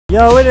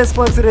Yo, it is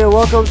Flex today.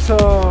 Welcome to.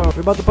 We're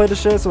about to play this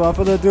shit, so without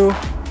further ado,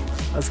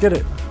 let's get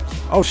it.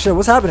 Oh shit,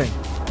 what's happening?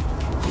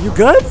 You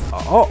good?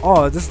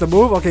 Oh, this is the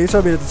move? Okay, you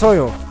showed me the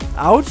tutorial.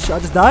 Ouch, I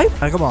just died?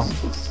 Alright, come on.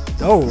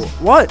 Oh,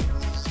 what?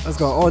 Let's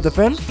go. Oh,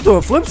 defend?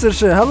 Doing flips and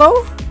shit. Hello?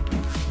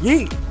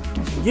 Yeet.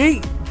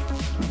 Yeet.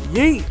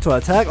 Yeet. To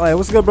attack. Alright,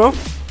 what's good, bro?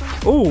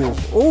 Ooh,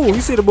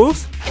 you see the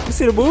moves? You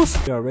see the moves?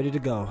 We are ready to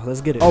go.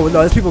 Let's get it. Oh, no,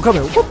 there's people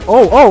coming.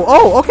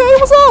 Oh, okay,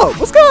 what's up?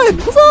 What's good?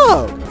 What's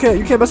up? Okay,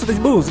 you can't mess with these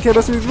moves. You can't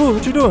mess with these moves.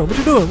 What you doing? What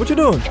you doing? What you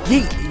doing?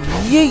 Yeet.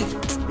 Yeet.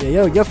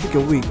 Yeah, you're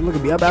freaking weak. Look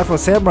at me. I'm Afro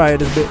Samurai in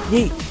this bit.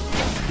 Yeet.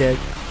 Dead.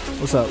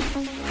 What's up?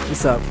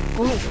 What's up?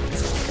 Ooh.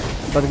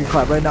 About to get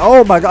clapped right now.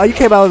 Oh my god, you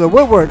came out of the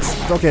woodworks.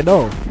 Okay,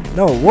 no.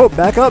 Whoop,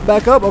 back up.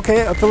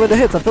 Okay, I'm feeling the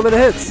hits.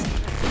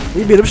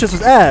 You beat them shits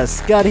with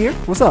ass. Get out of here.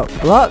 What's up?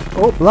 Block.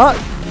 Oh, block.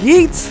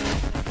 Yeet.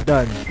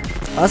 Done.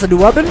 That's a new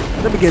weapon?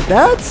 Let me get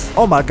that.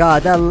 Oh my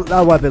god, that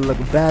weapon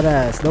looking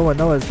badass. No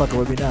one's fucking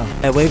with me now.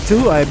 And wave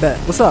 2, I bet.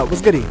 What's up? What's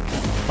goody?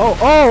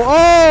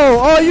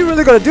 Oh, you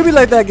really gonna do me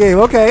like that, game?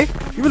 Okay.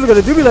 You really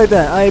gonna do me like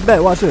that? I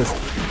bet. Watch this.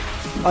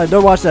 Alright,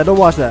 don't watch that.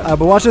 Alright,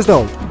 but watch this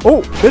though.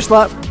 Oh, bitch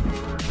slap.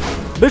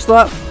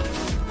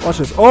 Watch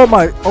this. Oh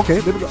my.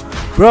 Okay, there we go.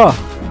 Bruh.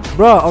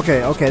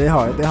 Okay, they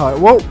hard.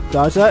 Whoa,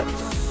 dodge that.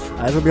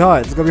 It's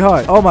gonna be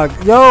hard. Oh my.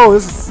 Yo,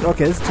 this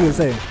is too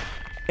insane.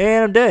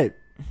 And I'm dead.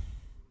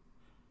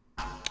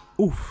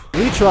 Oof.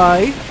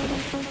 Retry.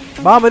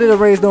 Mama didn't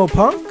raise no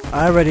punk.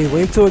 Alright, ready.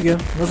 Wave 2 again.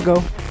 Let's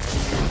go.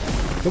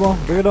 Come on,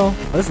 bring it on.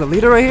 Oh, this is the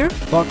leader right here?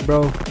 Fuck,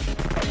 bro.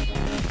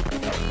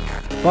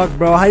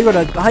 How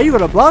you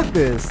gonna block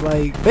this?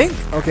 Like, think?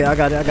 Okay, I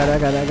got it.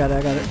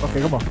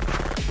 Okay, come on.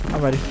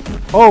 I'm ready.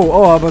 Oh,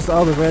 I almost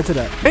ran into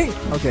that. Bing.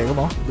 Okay, come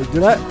on. Let's do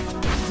that.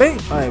 Bing.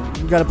 Alright,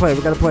 we got a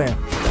plan.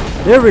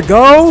 There we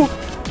go.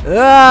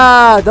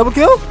 Double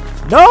kill?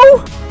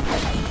 No?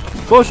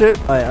 Bullshit.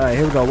 Alright,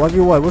 here we go.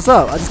 1v1. What's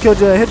up? I just killed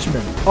your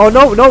henchman. Oh,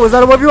 no. Is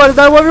that a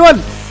 1v1?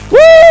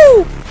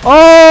 Woo!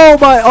 Oh,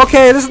 my.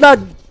 Okay, this is not.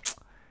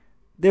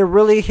 They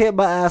really hit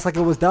my ass like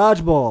it was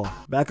dodgeball.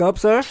 Back up,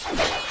 sir.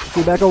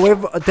 See, back up.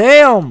 Wave.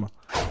 Damn.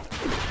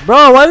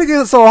 Bro, why did it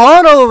get so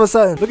hard all of a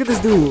sudden? Look at this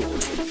dude.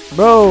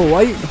 Bro,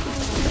 why you.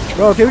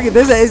 Bro, can we get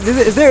this?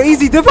 Is there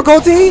easy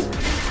difficulty?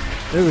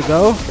 There we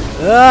go.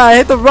 I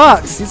hit the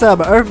rocks. You said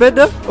I'm an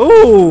earthbender?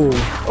 Ooh.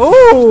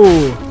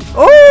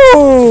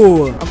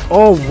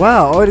 Oh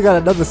wow, already got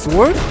another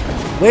sword?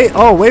 Wait,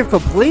 wave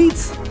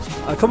complete?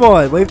 Come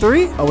on, wave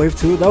 3? Oh, wave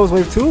 2, that was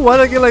wave 2? Why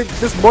did I get like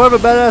this more of a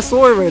badass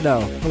sword right now?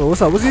 Oh,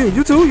 what's up, what's you?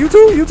 You too?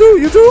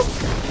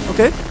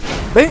 Okay,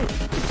 bang.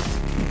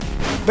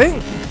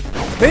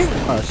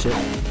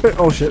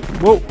 Oh shit,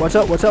 whoa, watch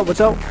out.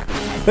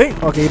 Bang,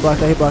 okay, he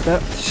blocked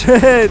that.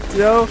 Shit,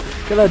 yo,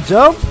 can I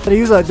jump? Can I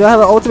use do I have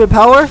an ultimate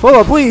power? Hold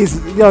on,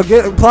 please, yo,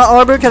 get plot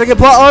armor, can I get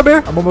plot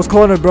armor? I'm almost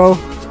cornered, bro.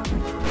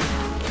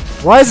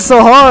 Why is it so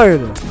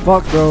hard?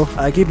 Fuck, bro.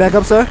 Alright, keep back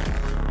up, sir.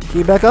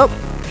 Keep back up.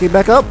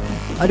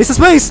 I need some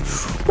space.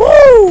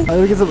 Woo!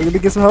 Let me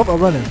get some help. I'm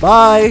running.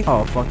 Bye.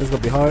 Oh, fuck. This is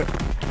gonna be hard.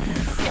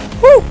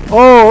 Woo!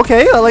 Oh,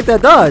 okay. I like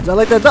that dodge.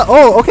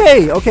 Oh,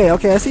 okay.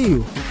 I see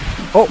you.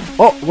 Oh,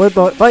 what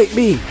the? Fight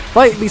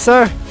me,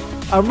 sir.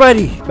 I'm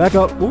ready. Back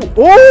up. Ooh.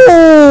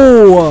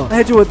 Oh! I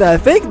hit you with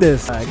that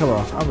fakeness. Alright, come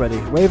on. I'm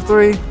ready. Wave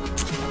 3. You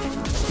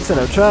said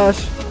I'm trash.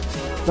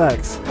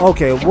 Facts.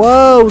 Okay.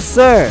 Whoa,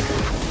 sir.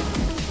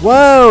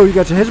 Whoa, you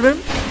got your henchman?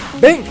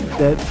 Bing!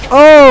 Dead.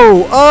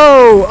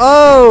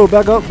 Oh!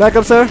 Back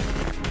up, sir.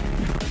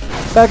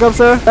 Back up.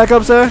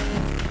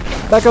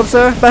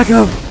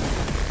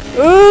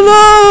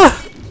 Oh,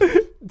 no!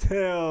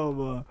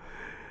 Damn.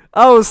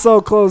 I was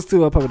so close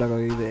too. I'm probably not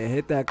gonna even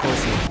hit that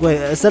close.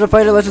 Wait, instead of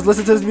fighting, let's just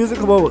listen to this music.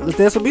 Come on, let's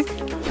dance with me.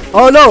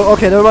 Oh no!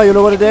 Okay, never mind. You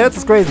don't want to dance?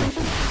 It's crazy.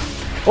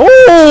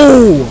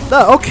 Oh!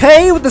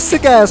 Okay, with the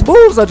sick ass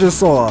moves I just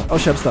saw. Oh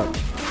shit, I'm stuck.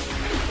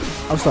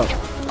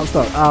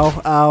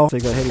 Ow. So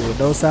you're gonna hit me with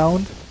no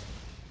sound?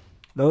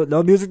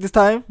 No music this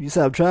time? You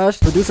said I'm trash?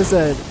 Producer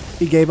said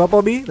he gave up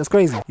on me? That's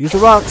crazy. Use the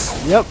rocks.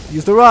 Yep,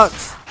 use the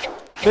rocks.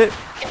 Bit.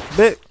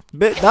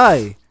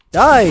 Die.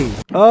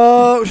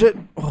 Oh, shit.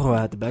 Oh,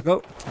 I had to back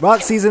up.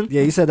 Rock season.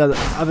 Yeah, you said that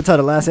Avatar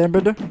the Last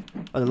Airbender?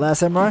 Or the Last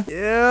Samurai?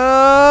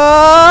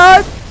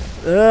 Yeah.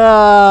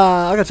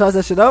 I gotta charge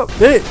that shit up.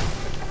 Bit.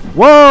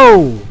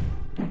 Whoa.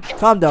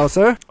 Calm down,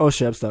 sir. Oh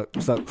shit, I'm stuck.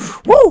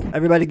 Woo!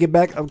 Everybody get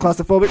back. I'm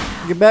claustrophobic.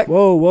 Get back.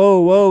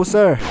 Whoa,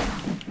 sir.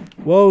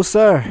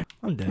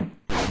 I'm dead.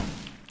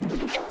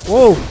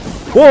 Whoa,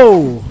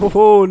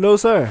 no,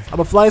 sir. I'm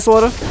a fly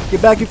sorter.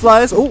 Get back, you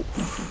flies. What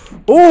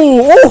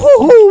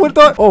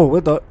thought?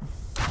 What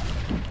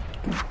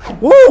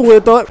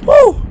thought?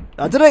 Woo!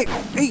 Not today.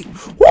 Hey.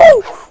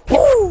 Woo!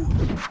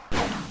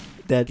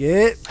 Dead.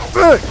 Get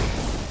back.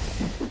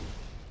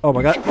 Oh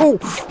my god. Woo!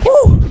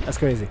 That's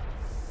crazy.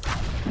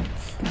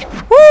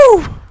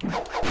 Woo!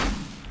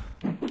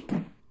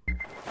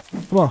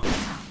 Come on.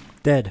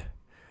 Dead.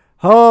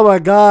 Oh my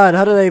god,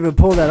 how did I even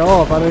pull that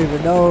off? I don't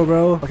even know,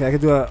 bro. Okay, I can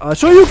do a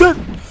show you can.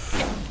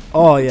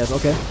 Oh yes,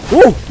 okay.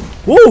 Whoa!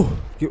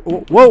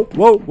 Whoa!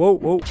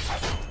 Whoa!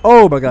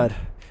 Oh my god.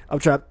 I'm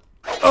trapped.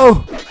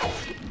 Oh!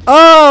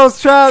 Oh, I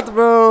was trapped,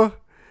 bro.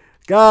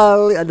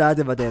 Golly. No, I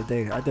did my damn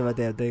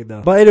thing.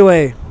 Though. But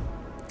anyway,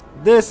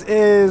 this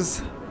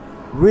is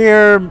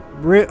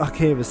I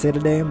can't even say the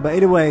name. But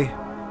anyway,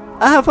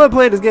 I have fun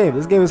playing this game.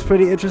 This game is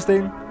pretty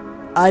interesting.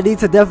 I need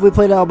to definitely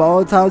play it out on my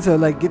own time to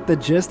like get the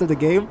gist of the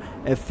game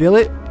and feel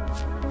it.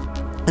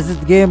 This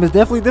game is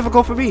definitely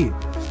difficult for me.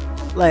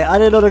 Like, I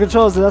didn't know the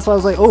controls, so that's why I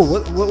was like,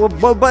 oh,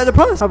 what button to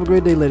press? Have a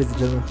great day, ladies and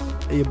gentlemen.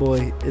 And your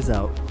boy is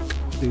out.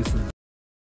 Deuces.